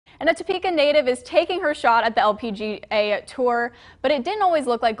And a Topeka native is taking her shot at the LPGA Tour, but it didn't always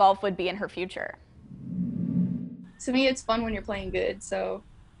look like golf would be in her future. To me, it's fun when you're playing good. So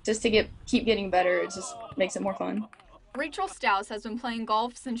just to keep getting better, it just makes it more fun. Rachel Stous has been playing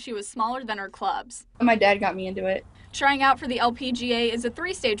golf since she was smaller than her clubs. My dad got me into it. Trying out for the LPGA is a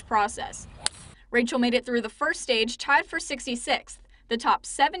three-stage process. Rachel made it through the first stage, tied for 66th. The top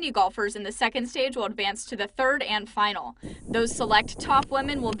 70 golfers in the second stage will advance to the third and final. Those select top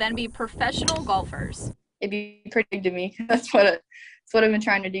women will then be professional golfers. It'd be pretty big to me. That's what I've been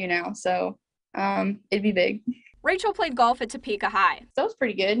trying to do now. So it'd be big. Rachel played golf at Topeka High. So that was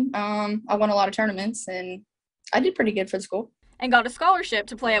pretty good. I won a lot of tournaments and I did pretty good for the school. And got a scholarship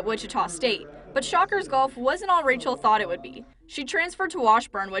to play at Wichita State. But Shockers golf wasn't all Rachel thought it would be. She transferred to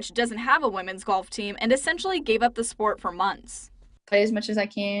Washburn, which doesn't have a women's golf team, and essentially gave up the sport for months. Play as much as I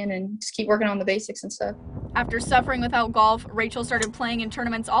can and just keep working on the basics and stuff. After suffering without golf, Rachel started playing in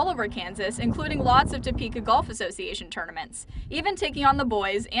tournaments all over Kansas, including lots of Topeka Golf Association tournaments, even taking on the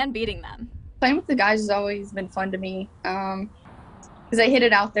boys and beating them. Playing with the guys has always been fun to me because I hit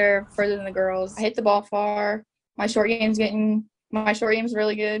it out there further than the girls. I hit the ball far. My short game's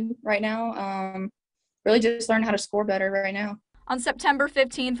really good right now. Really just learning how to score better right now. On September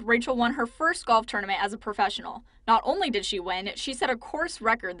 15th, Rachel won her first golf tournament as a professional. Not only did she win, she set a course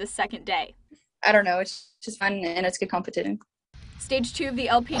record the second day. I don't know, it's just fun and it's good competition. Stage 2 of the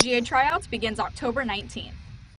LPGA tryouts begins October 19th.